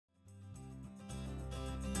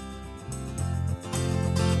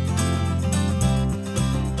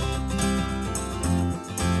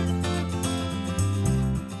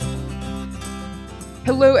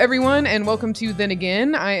Hello, everyone, and welcome to Then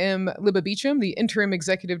Again. I am Libba Beecham, the interim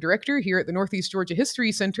executive director here at the Northeast Georgia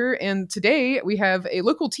History Center. And today we have a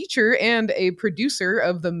local teacher and a producer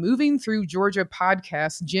of the Moving Through Georgia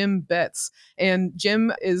podcast, Jim Betts. And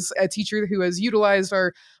Jim is a teacher who has utilized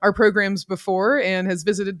our programs before and has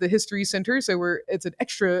visited the History Center. So it's an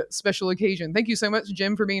extra special occasion. Thank you so much,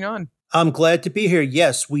 Jim, for being on. I'm glad to be here.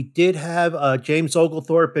 Yes, we did have James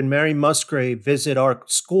Oglethorpe and Mary Musgrave visit our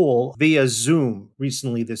school via Zoom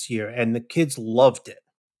recently this year, and the kids loved it.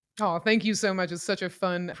 Oh, thank you so much. It's such a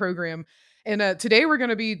fun program. And today we're going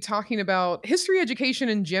to be talking about history education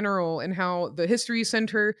in general and how the History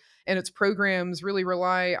Center and its programs really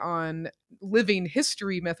rely on living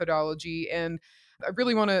history methodology. And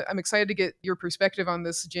I'm excited to get your perspective on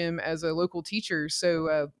this, Jim, as a local teacher.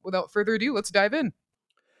 So without further ado, let's dive in.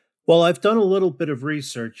 Well, I've done a little bit of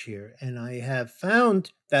research here, and I have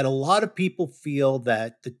found that a lot of people feel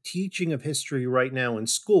that the teaching of history right now in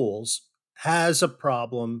schools has a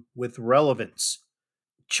problem with relevance.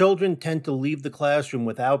 Children tend to leave the classroom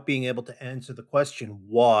without being able to answer the question,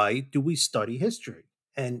 why do we study history?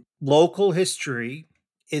 And local history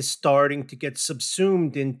is starting to get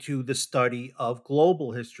subsumed into the study of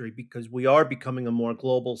global history because we are becoming a more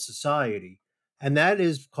global society. And that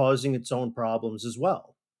is causing its own problems as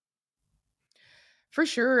well. For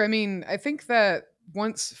sure. I mean, I think that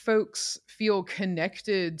once folks feel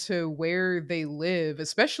connected to where they live,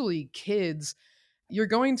 especially kids, you're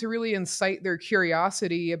going to really incite their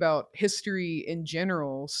curiosity about history in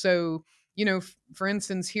general. So, for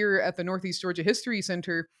instance, here at the Northeast Georgia History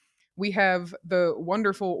Center, we have the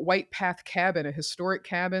wonderful White Path Cabin, a historic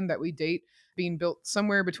cabin that we date being built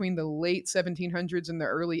somewhere between the late 1700s and the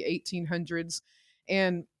early 1800s.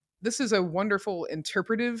 And this is a wonderful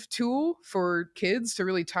interpretive tool for kids to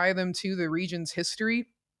really tie them to the region's history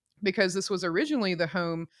because this was originally the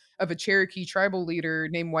home of a Cherokee tribal leader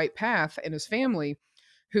named White Path and his family,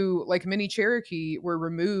 who, like many Cherokee, were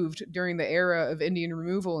removed during the era of Indian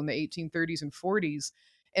removal in the 1830s and 40s.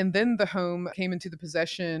 And then the home came into the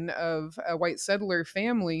possession of a white settler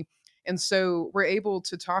family. And so we're able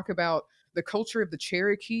to talk about the culture of the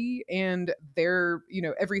Cherokee and their,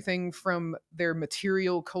 everything from their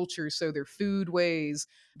material culture. So their food ways,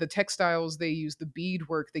 the textiles they use, the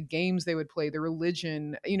beadwork, the games they would play, the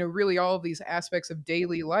religion, really all of these aspects of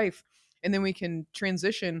daily life. And then we can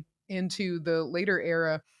transition into the later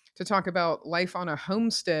era to talk about life on a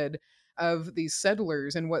homestead of these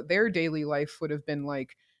settlers and what their daily life would have been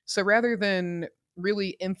like. So rather than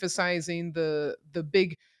really emphasizing the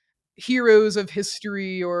big heroes of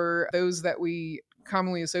history or those that we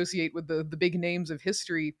commonly associate with the big names of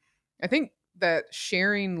history, I think that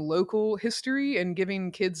sharing local history and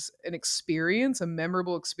giving kids an experience, a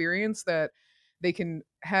memorable experience that they can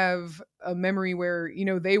have a memory where,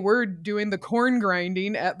 they were doing the corn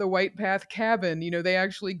grinding at the White Path cabin. They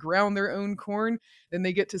actually ground their own corn. Then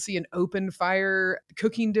they get to see an open fire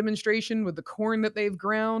cooking demonstration with the corn that they've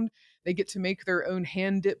ground. They get to make their own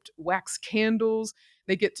hand dipped wax candles.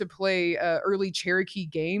 They get to play early Cherokee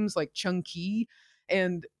games like Chunky.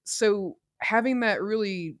 And so having that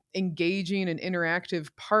really engaging and interactive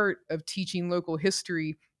part of teaching local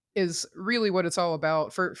history is really what it's all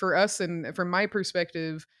about for us. And from my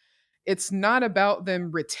perspective, it's not about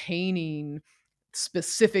them retaining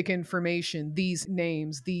specific information, these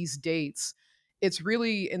names, these dates. It's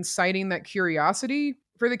really inciting that curiosity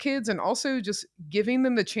for the kids and also just giving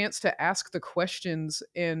them the chance to ask the questions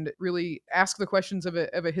and really ask the questions of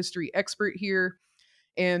a history expert here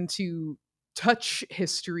and to touch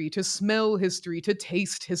history, to smell history, to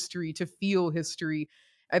taste history, to feel history.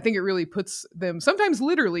 I think it really puts them sometimes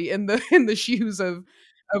literally in the in the shoes of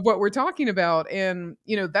what we're talking about. And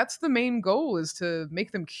that's the main goal, is to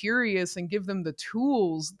make them curious and give them the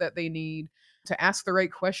tools that they need to ask the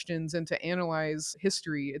right questions and to analyze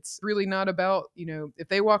history. It's really not about, if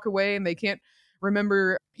they walk away and they can't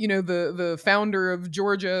remember, the founder of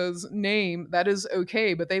Georgia's name, that is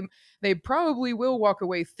okay, but they probably will walk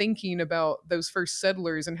away thinking about those first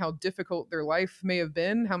settlers and how difficult their life may have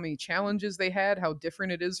been, how many challenges they had, how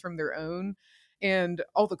different it is from their own, and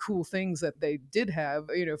all the cool things that they did have.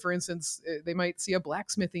 For instance, they might see a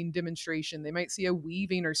blacksmithing demonstration, they might see a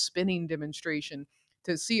weaving or spinning demonstration.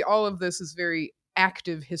 To see all of this is very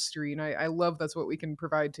active history, and I love that's what we can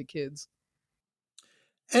provide to kids.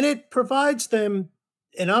 And it provides them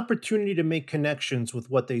an opportunity to make connections with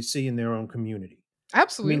what they see in their own community. I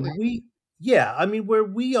Absolutely. mean, yeah, I mean, where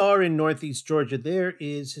we are in Northeast Georgia, there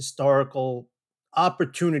is historical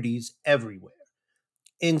opportunities everywhere.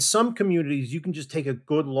 In some communities, you can just take a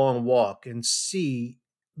good long walk and see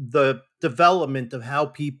the development of how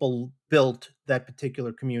people built that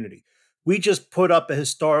particular community. We just put up a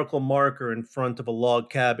historical marker in front of a log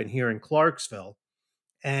cabin here in Clarksville,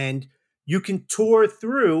 and you can tour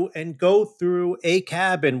through and go through a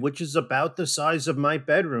cabin which is about the size of my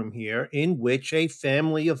bedroom here, in which a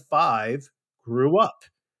family of 5 grew up.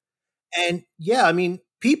 And yeah, I mean,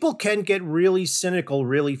 people can get really cynical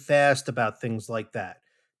really fast about things like that.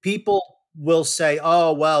 People will say,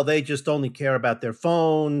 "Oh, well, they just only care about their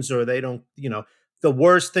phones," or they don't, the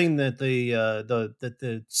worst thing that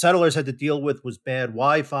the settlers had to deal with was bad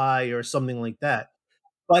Wi-Fi or something like that.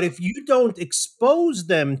 But if you don't expose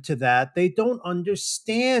them to that, they don't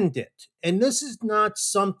understand it. And this is not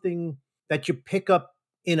something that you pick up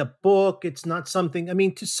in a book. It's not something, I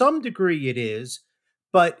mean, to some degree it is,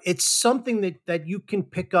 but it's something that you can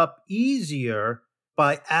pick up easier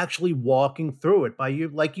by actually walking through it, by you,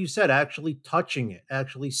 like you said, actually touching it,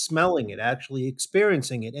 actually smelling it, actually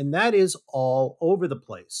experiencing it. And that is all over the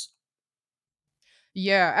place.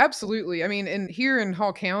 Yeah, absolutely. I mean, and here in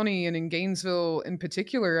Hall County and in Gainesville in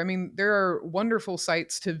particular, I mean, there are wonderful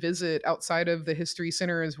sites to visit outside of the History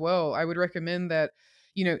Center as well. I would recommend that,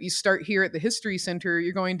 you start here at the History Center.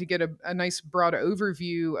 You're going to get a nice broad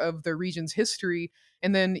overview of the region's history.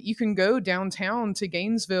 And then you can go downtown to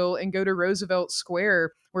Gainesville and go to Roosevelt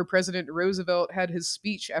Square, where President Roosevelt had his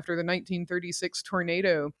speech after the 1936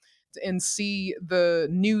 tornado, and see the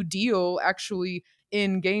New Deal actually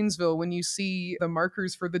in Gainesville when you see the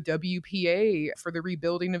markers for the WPA, for the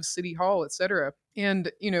rebuilding of City Hall, etc.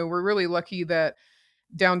 And, we're really lucky that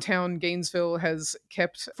downtown Gainesville has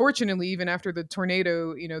kept, fortunately, even after the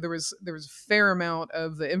tornado, there was a fair amount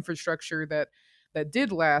of the infrastructure that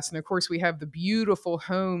did last. And of course we have the beautiful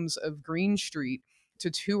homes of Green Street to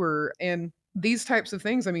tour, and these types of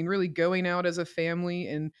things, I mean, really going out as a family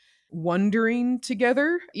and wondering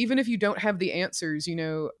together, even if you don't have the answers,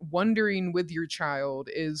 wondering with your child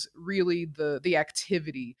is really the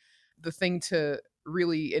activity, the thing to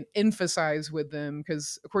really emphasize with them.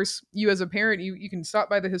 Because of course you as a parent, you can stop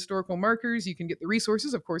by the historical markers, you can get the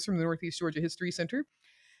resources, of course, from the Northeast Georgia History Center,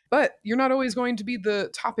 but you're not always going to be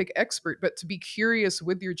the topic expert. But to be curious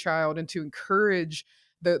with your child and to encourage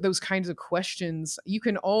those kinds of questions, you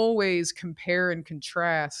can always compare and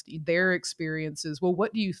contrast their experiences. Well,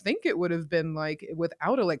 what do you think it would have been like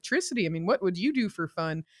without electricity? I mean, what would you do for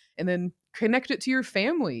fun? And then connect it to your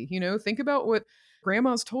family. Think about what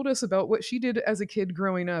grandma's told us about what she did as a kid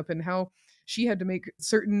growing up and how she had to make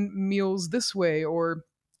certain meals this way, or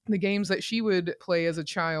the games that she would play as a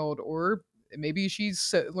child, or maybe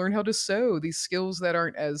she's learned how to sew, these skills that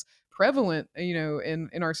aren't as prevalent,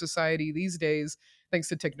 in our society these days, thanks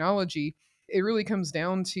to technology. It really comes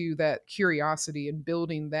down to that curiosity and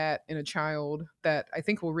building that in a child, that I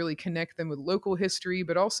think will really connect them with local history,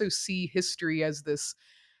 but also see history as this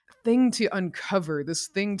thing to uncover, this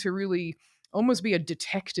thing to really almost be a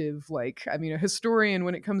detective. Like, I mean, a historian,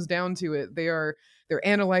 when it comes down to it, they're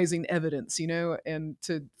analyzing evidence, and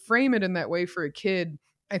to frame it in that way for a kid,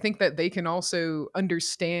 I think that they can also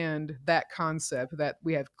understand that concept, that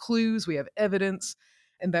we have clues, we have evidence,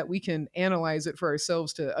 and that we can analyze it for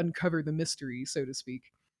ourselves to uncover the mystery, so to speak.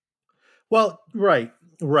 Well, right,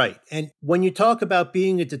 right. And when you talk about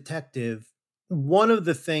being a detective, one of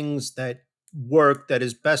the things that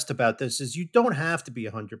is best about this is you don't have to be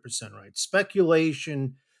 100% right.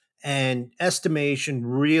 Speculation and estimation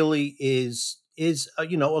really is a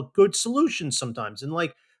good solution sometimes. And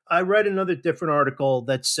like I read another different article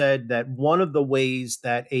that said that one of the ways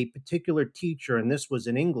that a particular teacher, and this was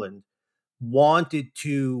in England, wanted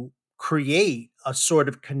to create a sort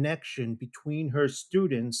of connection between her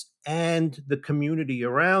students and the community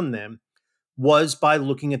around them was by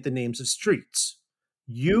looking at the names of streets.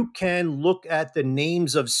 You can look at the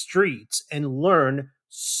names of streets and learn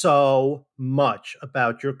so much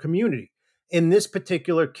about your community. In this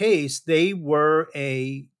particular case, they were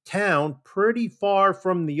a town pretty far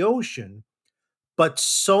from the ocean, but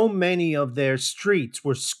so many of their streets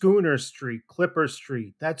were Schooner Street, Clipper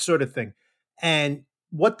Street, that sort of thing. And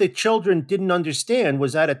what the children didn't understand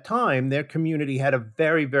was at a time their community had a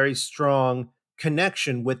very, very strong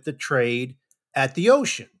connection with the trade at the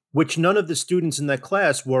ocean, which none of the students in that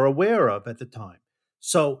class were aware of at the time.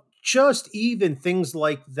 So just even things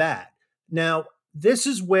like that. Now, this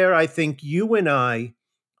is where I think you and I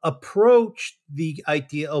approach the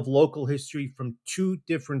idea of local history from two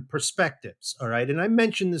different perspectives. All right. And I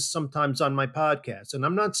mention this sometimes on my podcast, and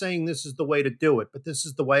I'm not saying this is the way to do it, but this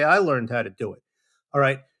is the way I learned how to do it. All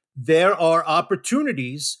right. There are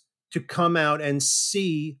opportunities to come out and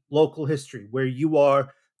see local history where you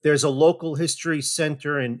are. There's a local history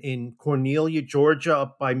center in Cornelia, Georgia,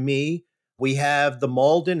 up by me. We have the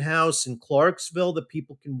Malden House in Clarksville that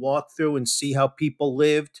people can walk through and see how people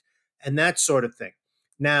lived and that sort of thing.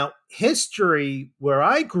 Now, history, where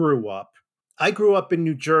I grew up in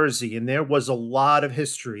New Jersey, and there was a lot of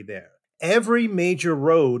history there. Every major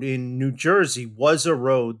road in New Jersey was a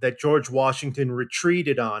road that George Washington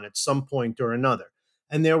retreated on at some point or another.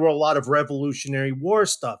 And there were a lot of Revolutionary War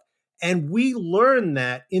stuff. And we learned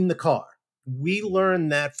that in the car. We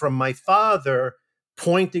learned that from my father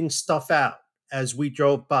pointing stuff out as we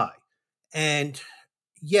drove by. And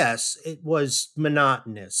yes, it was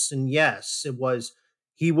monotonous. And yes,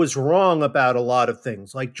 he was wrong about a lot of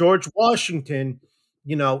things. Like George Washington,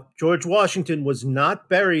 George Washington was not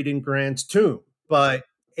buried in Grant's tomb. But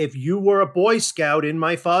if you were a Boy Scout in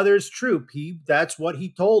my father's troop, that's what he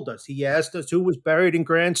told us. He asked us who was buried in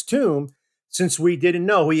Grant's tomb. Since we didn't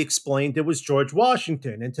know, he explained it was George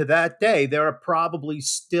Washington. And to that day, there are probably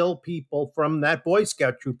still people from that Boy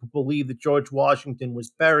Scout troop who believe that George Washington was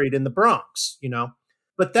buried in the Bronx.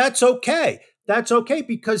 But that's okay. That's okay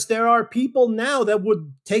because there are people now that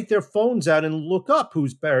would take their phones out and look up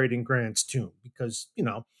who's buried in Grant's tomb because,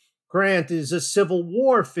 Grant is a Civil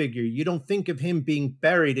War figure. You don't think of him being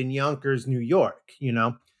buried in Yonkers, New York.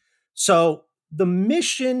 So the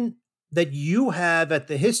mission that you have at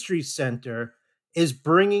the History Center is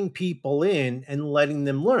bringing people in and letting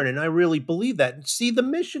them learn. And I really believe that. And see, the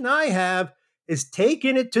mission I have is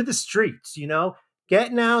taking it to the streets,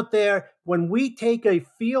 getting out there. When we take a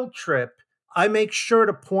field trip, I make sure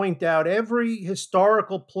to point out every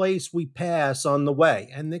historical place we pass on the way.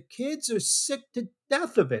 And the kids are sick to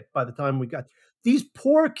death of it by the time we got these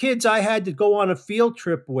poor kids I had to go on a field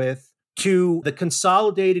trip with to the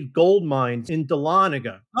Consolidated Gold Mines in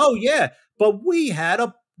Dahlonega. Oh yeah, but we had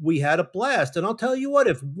a blast. And I'll tell you what,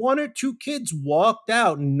 if one or two kids walked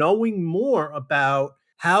out knowing more about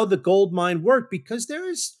how the gold mine worked, because there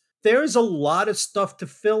is a lot of stuff to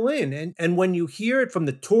fill in. And when you hear it from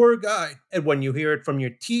the tour guide and when you hear it from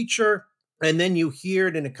your teacher, and then you hear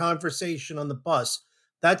it in a conversation on the bus,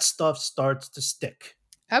 that stuff starts to stick.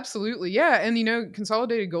 Absolutely. Yeah. And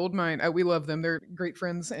Consolidated Gold Mine, we love them. They're great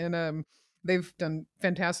friends and they've done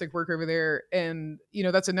fantastic work over there. And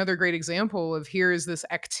that's another great example of here is this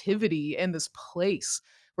activity and this place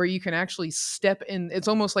where you can actually step in. It's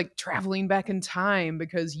almost like traveling back in time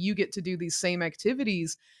because you get to do these same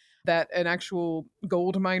activities that an actual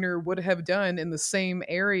gold miner would have done in the same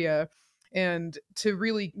area, and to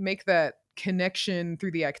really make that connection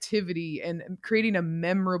through the activity and creating a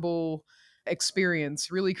memorable experience,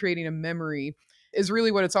 really creating a memory is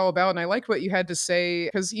really what it's all about. And I like what you had to say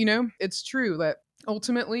because, it's true that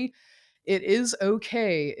ultimately it is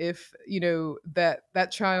okay if,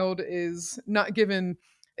 that child is not given.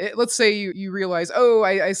 Let's say you realize, oh,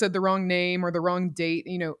 I said the wrong name or the wrong date.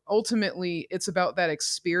 Ultimately, it's about that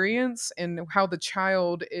experience and how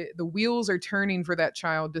the wheels are turning for that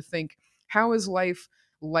child to think, how is life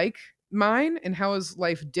like mine and how is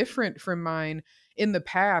life different from mine in the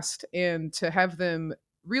past, and to have them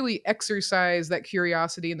really exercise that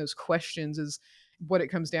curiosity and those questions is what it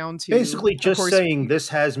comes down to. Basically, Of just course, saying this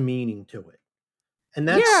has meaning to it. And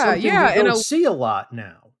that's yeah, something yeah, you don't see a lot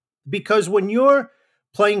now. Because when you're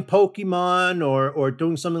playing Pokemon or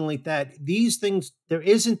doing something like that, these things, there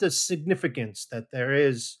isn't a significance that there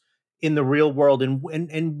is in the real world.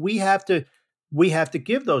 And we have to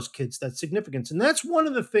give those kids that significance. And that's one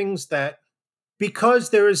of the things that, because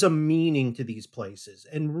there is a meaning to these places.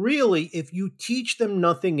 And really, if you teach them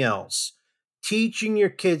nothing else, teaching your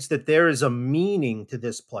kids that there is a meaning to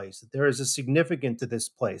this place, that there is a significance to this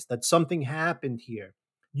place, that something happened here,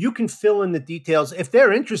 you can fill in the details. If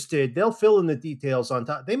they're interested, they'll fill in the details on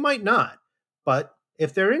top. They might not, but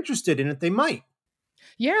if they're interested in it, they might.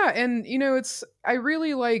 Yeah, and it's I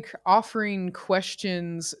really like offering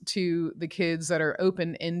questions to the kids that are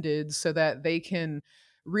open-ended so that they can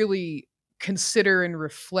really consider and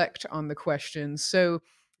reflect on the questions. So,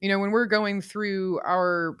 when we're going through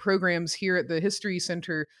our programs here at the History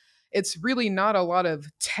Center, it's really not a lot of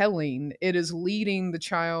telling. It is leading the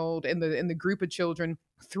child and the group of children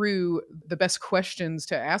through the best questions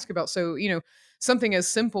to ask about. So, something as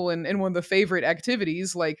simple and one of the favorite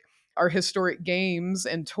activities like our historic games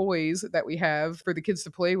and toys that we have for the kids to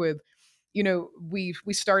play with. We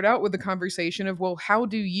start out with the conversation of, well, how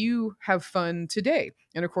do you have fun today?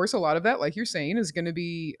 And of course, a lot of that, like you're saying, is going to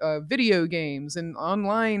be video games and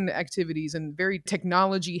online activities and very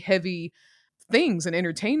technology heavy things and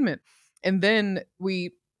entertainment. And then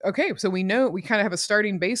okay, so we know we kind of have a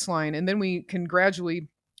starting baseline, and then we can gradually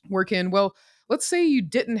work in, well, let's say you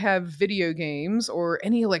didn't have video games or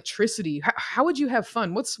any electricity. How would you have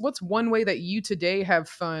fun? What's one way that you today have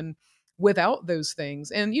fun without those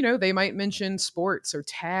things. And, they might mention sports or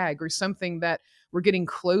tag or something that we're getting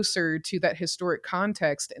closer to that historic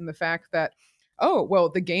context, and the fact that, oh, well,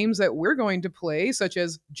 the games that we're going to play, such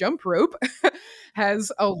as jump rope,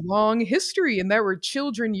 has a long history. And there were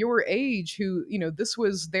children your age who, this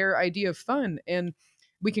was their idea of fun. And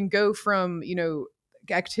we can go from,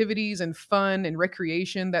 activities and fun and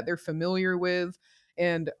recreation that they're familiar with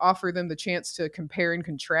and offer them the chance to compare and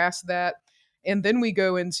contrast that. And then we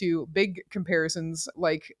go into big comparisons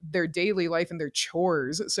like their daily life and their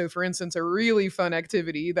chores. So, for instance, a really fun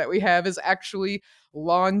activity that we have is actually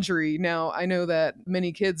laundry. Now, I know that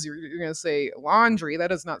many kids, you're going to say, laundry, that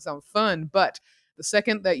does not sound fun. But the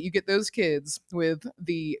second that you get those kids with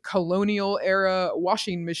the colonial era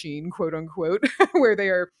washing machine, quote unquote, where they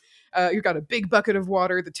are, you've got a big bucket of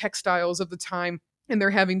water, the textiles of the time, and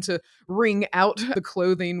they're having to wring out the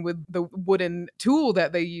clothing with the wooden tool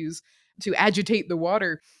that they use to agitate the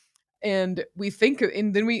water. And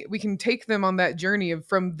then we can take them on that journey of,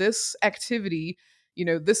 from this activity,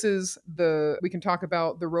 this is the we can talk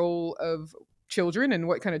about the role of children and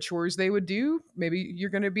what kind of chores they would do. Maybe you're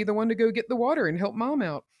going to be the one to go get the water and help mom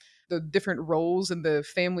out. The different roles and the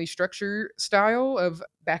family structure style of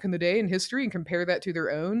back in the day in history, and compare that to their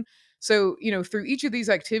own. So, through each of these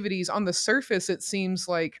activities, on the surface it seems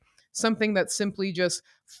like something that's simply just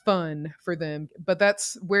fun for them. But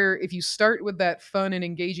that's where, if you start with that fun and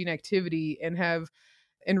engaging activity and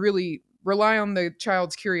really rely on the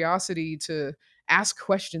child's curiosity to ask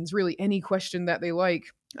questions, really any question that they like,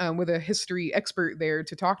 with a history expert there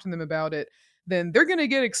to talk to them about it, then they're going to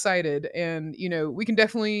get excited. And, we can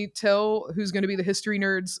definitely tell who's going to be the history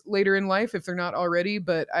nerds later in life if they're not already.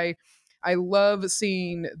 But I love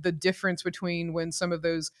seeing the difference between when some of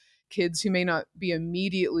those kids who may not be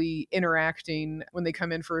immediately interacting when they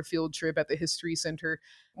come in for a field trip at the history center,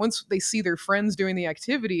 once they see their friends doing the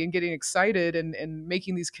activity and getting excited and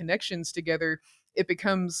making these connections together, it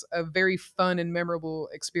becomes a very fun and memorable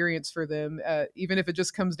experience for them, even if it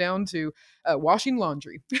just comes down to washing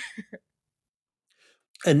laundry.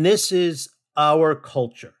 And this is our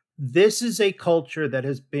culture. This is a culture that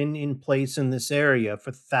has been in place in this area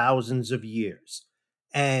for thousands of years.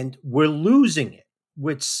 And we're losing it.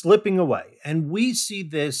 We're slipping away. And we see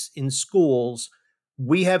this in schools.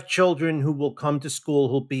 We have children who will come to school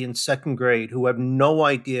who'll be in second grade who have no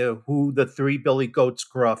idea who the three Billy Goats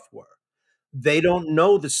Gruff were. They don't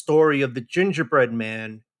know the story of the gingerbread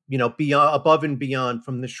man, beyond, above and beyond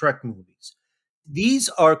from the Shrek movies. These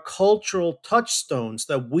are cultural touchstones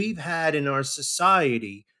that we've had in our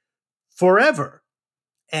society forever.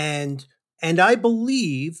 And I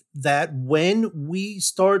believe that when we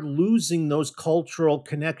start losing those cultural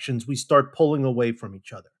connections, we start pulling away from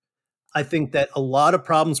each other. I think that a lot of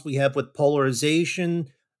problems we have with polarization,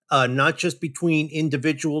 not just between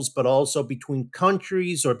individuals, but also between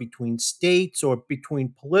countries or between states or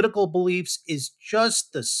between political beliefs, is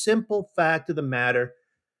just the simple fact of the matter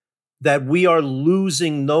that we are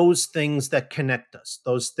losing those things that connect us,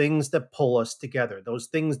 those things that pull us together, those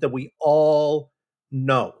things that we all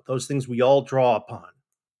know, those things we all draw upon.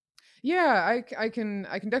 Yeah, I can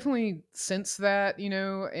definitely sense that,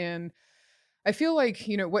 and I feel like,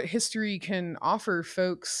 what history can offer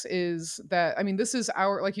folks is that, I mean, this is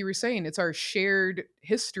our, like you were saying, it's our shared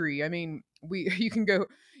history. I mean, we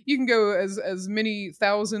you can go as many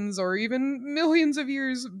thousands or even millions of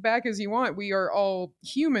years back as you want. We are all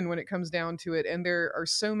human when it comes down to it, and there are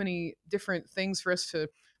so many different things for us to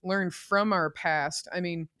learn from our past. I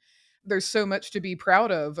mean, there's so much to be proud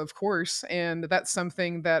of course, and that's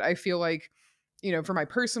something that I feel like, for my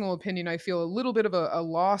personal opinion, I feel a little bit of a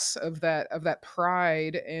loss of that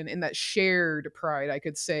pride and in that shared pride, I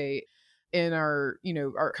could say, in our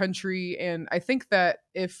country. And I think that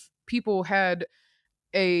if people had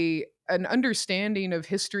an understanding of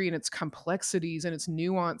history and its complexities and its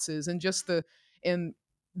nuances, and just the and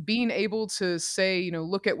being able to say,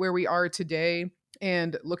 look at where we are today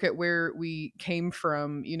and look at where we came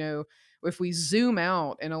from, if we zoom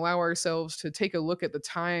out and allow ourselves to take a look at the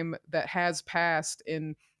time that has passed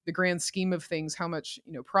in the grand scheme of things, how much,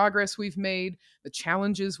 progress we've made, the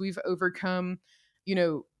challenges we've overcome,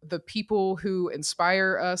 the people who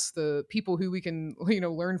inspire us, the people who we can,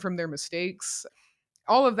 learn from their mistakes.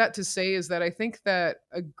 All of that to say is that I think that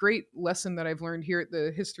a great lesson that I've learned here at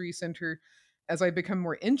the History Center, as I become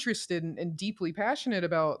more interested and deeply passionate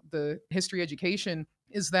about the history education,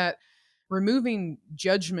 is that removing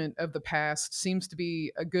judgment of the past seems to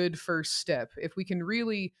be a good first step. If we can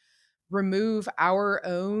really remove our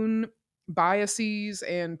own biases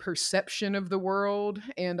and perception of the world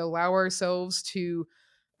and allow ourselves to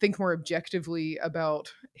think more objectively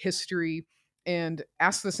about history, and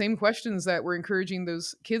ask the same questions that we're encouraging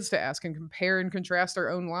those kids to ask, and compare and contrast our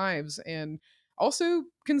own lives, and also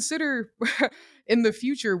consider in the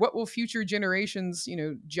future, what will future generations,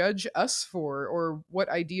 judge us for, or what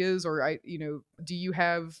ideas, or do you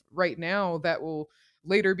have right now that will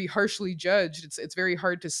later be harshly judged. It's very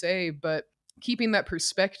hard to say, but keeping that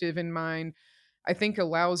perspective in mind, I think,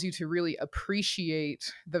 allows you to really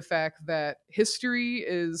appreciate the fact that history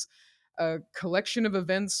is a collection of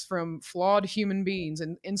events from flawed human beings,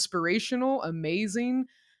 and inspirational, amazing,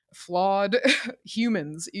 flawed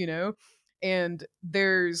humans, and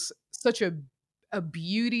there's such a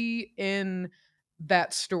beauty in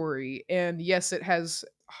that story. And yes, it has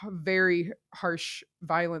very harsh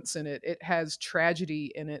violence in it. It has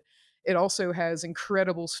tragedy in it. It also has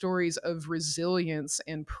incredible stories of resilience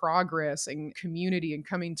and progress and community and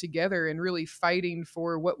coming together and really fighting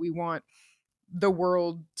for what we want the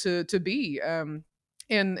world to be.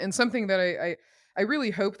 And something that I really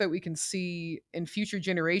hope that we can see in future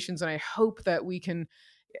generations, and I hope that we can,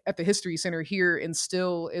 at the History Center here,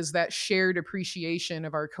 instill, is that shared appreciation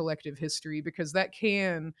of our collective history, because that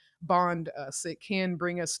can bond us. It can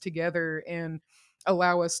bring us together and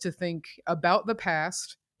allow us to think about the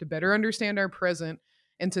past, to better understand our present,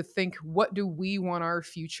 and to think, what do we want our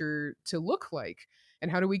future to look like, and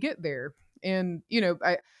how do we get there? And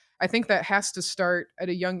I think that has to start at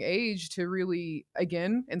a young age, to really,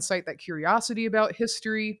 again, incite that curiosity about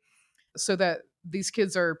history, so that these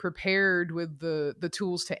kids are prepared with the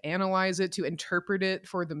tools to analyze it, to interpret it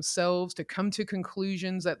for themselves, to come to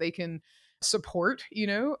conclusions that they can support,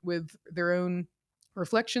 with their own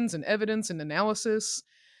reflections and evidence and analysis,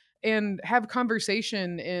 and have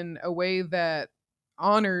conversation in a way that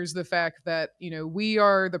honors the fact that we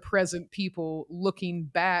are the present people looking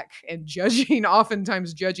back and judging,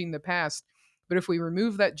 oftentimes judging the past. But if we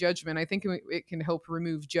remove that judgment, I think it can help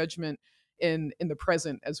remove judgment in the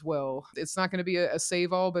present as well. It's not going to be a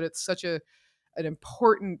save all, but it's such an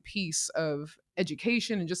important piece of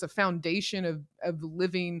education, and just a foundation of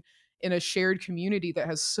living in a shared community that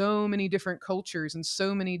has so many different cultures and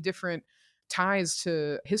so many different ties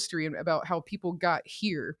to history, and about how people got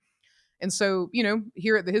here. And so,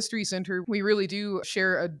 here at the History Center, we really do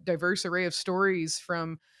share a diverse array of stories,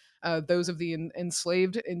 from those of the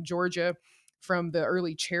enslaved in Georgia, from the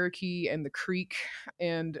early Cherokee and the Creek,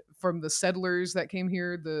 and from the settlers that came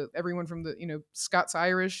here, the everyone from the Scots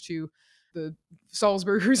Irish to the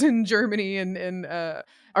Salzburgers in Germany, and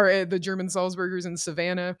the German Salzburgers in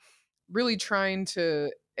Savannah, really trying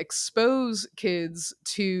to expose kids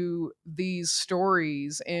to these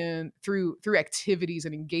stories, and through activities,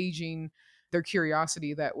 and engaging their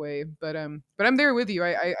curiosity that way. But I'm there with you.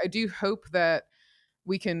 I do hope that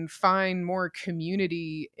we can find more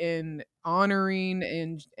community in honoring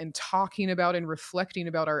and talking about and reflecting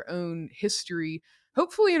about our own history,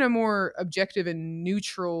 hopefully in a more objective and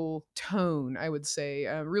neutral tone, I would say,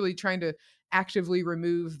 really trying to actively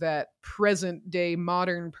remove that present day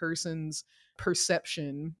modern person's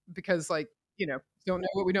perception, because, like, don't know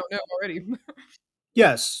what we don't know already.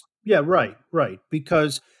 Yes. Yeah, right, right.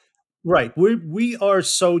 Because right, we are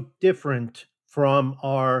so different from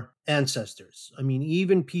our ancestors. I mean,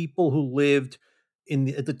 even people who lived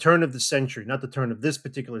at the turn of the century, not the turn of this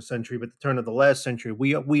particular century, but the turn of the last century,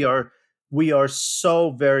 we are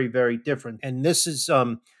so very very different. And this is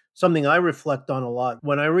something I reflect on a lot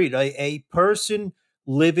when I read. A person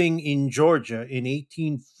living in Georgia in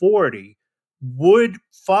 1840 would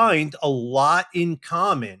find a lot in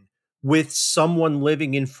common with someone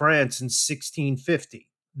living in France in 1650.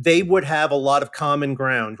 They would have a lot of common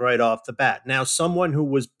ground right off the bat. Now, someone who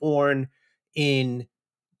was born in,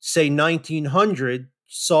 say, 1900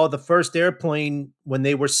 saw the first airplane when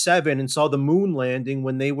they were 7 and saw the moon landing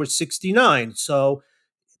when they were 69. So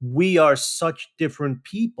we are such different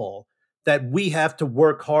people that we have to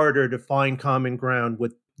work harder to find common ground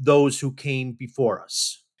with those who came before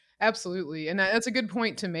us. Absolutely. And that's a good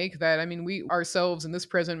point to make, that, I mean, we ourselves in this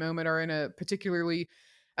present moment are in a particularly,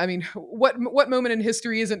 I mean, what moment in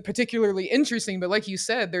history isn't particularly interesting, but like you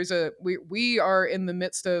said, we are in the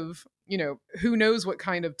midst of, who knows what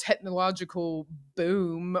kind of technological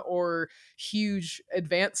boom or huge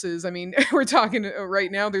advances. I mean, we're talking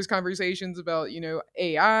right now, there's conversations about,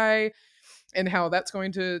 AI, and how that's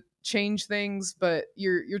going to change things. But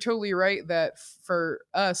you're totally right that for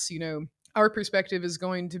us, our perspective is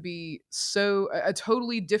going to be so a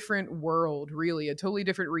totally different world, really, a totally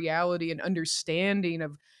different reality and understanding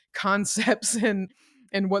of concepts and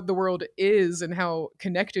what the world is and how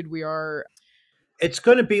connected we are. It's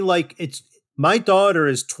going to be like it's my daughter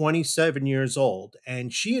is 27 years old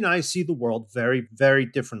and she and I see the world very very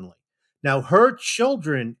differently. Now her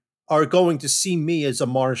children are going to see me as a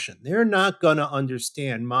Martian. They're not going to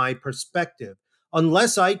understand my perspective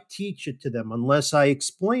unless I teach it to them, unless I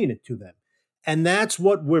explain it to them. And that's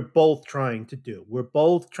what we're both trying to do. We're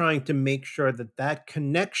both trying to make sure that that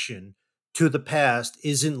connection to the past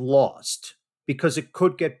isn't lost because it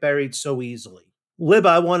could get buried so easily. Lib,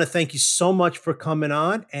 I want to thank you so much for coming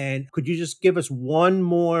on. And could you just give us one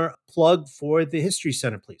more plug for the History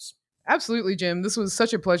Center, please? Absolutely, Jim. This was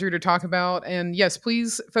such a pleasure to talk about. And yes,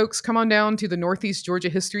 please, folks, come on down to the Northeast Georgia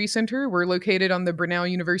History Center. We're located on the Grinnell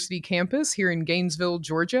University campus here in Gainesville,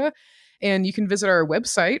 Georgia. And you can visit our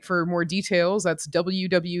website for more details. That's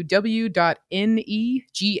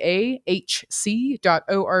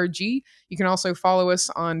www.negahc.org. You can also follow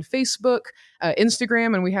us on Facebook,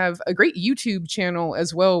 Instagram, and we have a great YouTube channel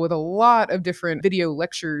as well with a lot of different video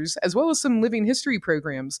lectures, as well as some living history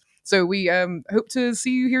programs. So we hope to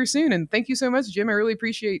see you here soon. And thank you so much, Jim. I really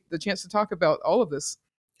appreciate the chance to talk about all of this.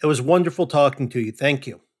 It was wonderful talking to you. Thank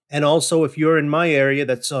you. And also, if you're in my area,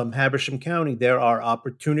 that's Habersham County, there are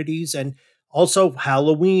opportunities. And also,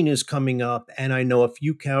 Halloween is coming up. And I know a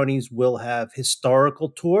few counties will have historical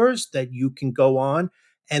tours that you can go on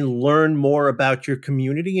and learn more about your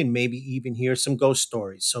community and maybe even hear some ghost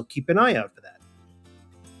stories. So keep an eye out for that.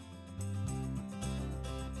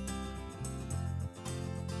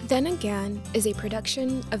 Then Again is a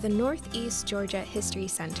production of the Northeast Georgia History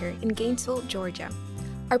Center in Gainesville, Georgia.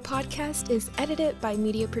 Our podcast is edited by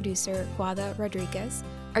media producer Juada Rodriguez.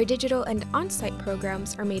 Our digital and on-site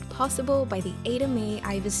programs are made possible by the Ada Mae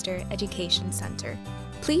Ivester Education Center.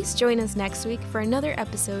 Please join us next week for another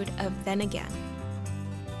episode of Then Again.